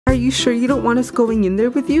Are you sure you don't want us going in there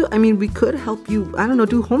with you? I mean, we could help you, I don't know,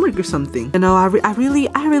 do homework or something. You know, I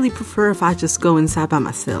really prefer if I just go inside by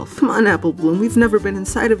myself. Come on, Apple Bloom, we've never been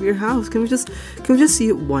inside of your house. Can we just see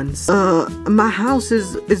it once? My house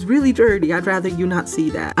is really dirty. I'd rather you not see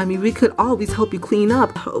that. I mean, we could always help you clean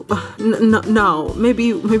up. No,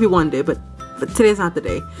 maybe one day, but today's not the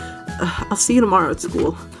day. I'll see you tomorrow at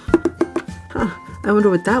school. Huh. I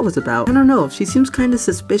wonder what that was about. I don't know. She seems kind of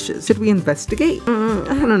suspicious. Should we investigate?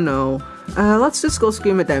 I don't know. Let's just go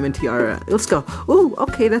scream at Diamond Tiara. Let's go. Ooh,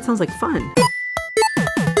 okay, that sounds like fun.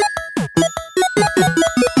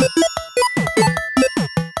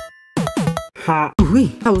 Ooh,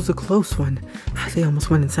 that was a close one. They almost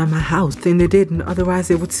went inside my house. Then they didn't. Otherwise,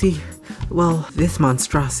 they would see, well, this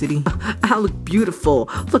monstrosity. I look beautiful.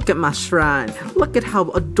 Look at my shrine. Look at how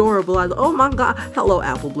adorable I look. Oh my god. Hello,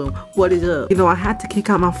 Apple Bloom. What is up? You know, I had to kick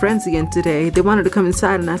out my friends again today. They wanted to come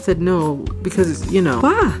inside and I said no because, you know.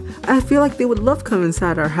 Wow. I feel like they would love coming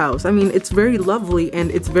inside our house. I mean, it's very lovely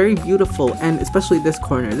and it's very beautiful, and especially this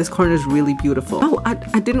corner. This corner is really beautiful. Oh, I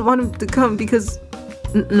didn't want them to come because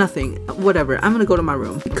nothing. Whatever. I'm gonna go to my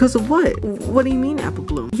room. Because of what? What do you mean, Apple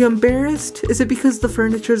Bloom? You embarrassed? Is it because the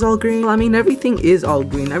furniture is all green? Well, I mean, everything is all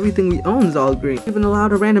green. Everything we own is all green. We even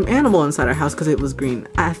allowed a random animal inside our house because it was green.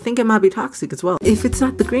 I think it might be toxic as well. If it's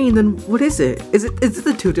not the green, then what is it? Is it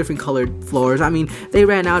the two different colored floors? I mean, they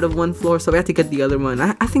ran out of one floor, so we have to get the other one.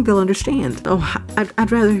 I think they'll understand. Oh,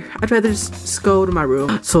 I'd rather just go to my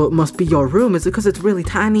room. So it must be your room. Is it because it's really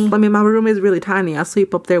tiny? I mean, my room is really tiny. I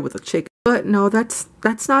sleep up there with a chick. But no, that's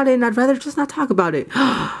not it. I'd rather just not talk about it.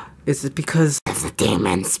 Is it because it's the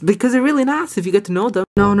demons? Because they're really nice if you get to know them.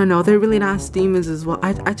 No, they're really nice demons as well.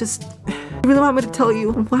 I really want me to tell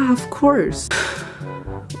you. Wow, of course.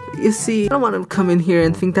 You see, I don't want to come in here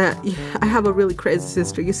and think that I have a really crazy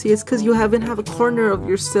sister. You see, it's because you haven't have a corner of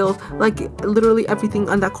yourself. Like, literally everything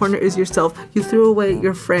on that corner is yourself. You threw away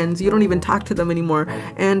your friends. You don't even talk to them anymore.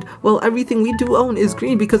 And, well, everything we do own is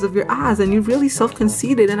green because of your eyes. And you're really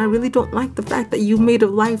self-conceited. And I really don't like the fact that you made a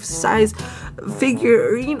life-size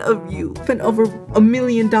figurine of you. Spent over $1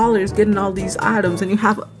 million getting all these items. And you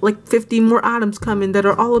have, like, 50 more items coming that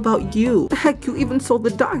are all about you. Heck, you even sold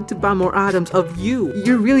the dog to buy more items of you.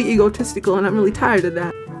 You're really egotistical, and I'm really tired of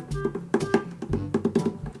that.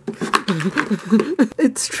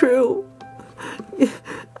 It's true.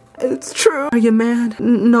 It's true. Are you mad?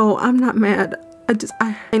 No, I'm not mad.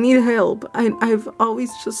 I need help. I've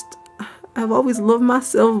always loved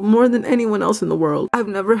myself more than anyone else in the world. I've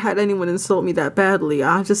never had anyone insult me that badly.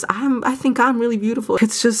 I think I'm really beautiful.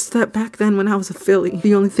 It's just that back then when I was a filly,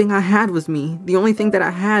 the only thing I had was me. The only thing that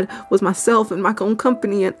I had was myself and my own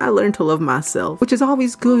company, and I learned to love myself, which is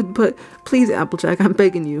always good. But please, Applejack, I'm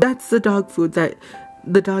begging you. That's the dog food that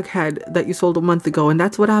the dog had that you sold a month ago, and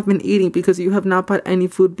that's what I've been eating because you have not bought any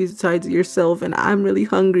food besides yourself, and I'm really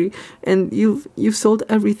hungry, and you've sold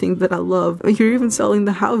everything that I love. You're even selling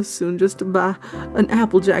the house soon just to buy an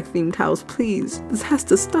Applejack themed house. Please, this has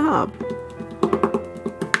to stop.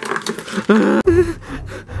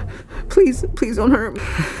 Please don't hurt me.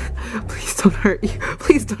 Please don't hurt you.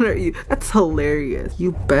 Please don't hurt you. That's hilarious.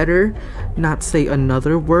 You better not say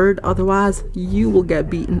another word, otherwise you will get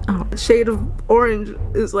beaten up. The shade of orange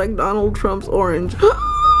is like Donald Trump's orange.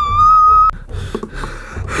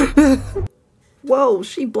 Whoa,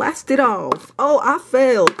 she blasted off. Oh, I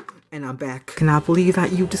failed. And I'm back. Cannot believe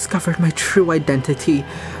that you discovered my true identity.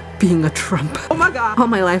 Being a Trump. Oh my god. All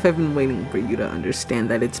my life I've been waiting for you to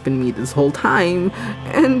understand that it's been me this whole time,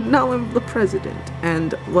 and now I'm the president,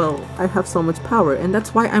 and well, I have so much power, and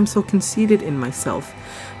that's why I'm so conceited in myself,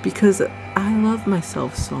 because I love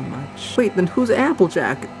myself so much. Wait, then who's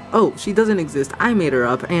Applejack? Oh, she doesn't exist. I made her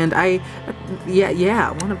up, and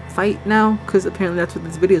yeah, wanna fight now? Because apparently that's what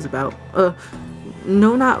this video is about.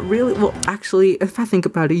 No, not really. Well, actually, if I think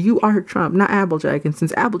about it, you are Trump, not Applejack, and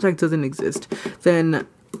since Applejack doesn't exist, then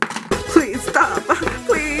please stop,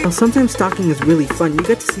 please. Well, sometimes stalking is really fun. You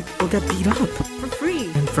get to see people get beat up for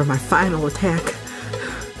free. And for my final attack,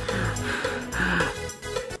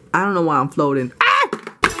 I don't know why I'm floating.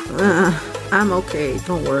 I'm okay,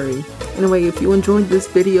 don't worry. Anyway, if you enjoyed this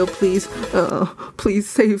video, please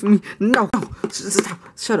save me. No,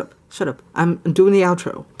 stop, shut up. I'm doing the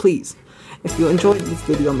outro, please. If you enjoyed this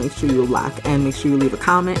video, make sure you like and make sure you leave a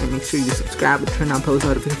comment and make sure you subscribe and turn on post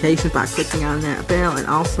notifications by clicking on that bell. And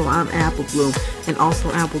also, I'm Apple Bloom, and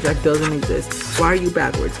also Applejack doesn't exist. Why are you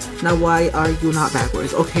backwards? Now, why are you not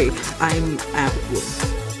backwards? Okay, I'm Apple Bloom.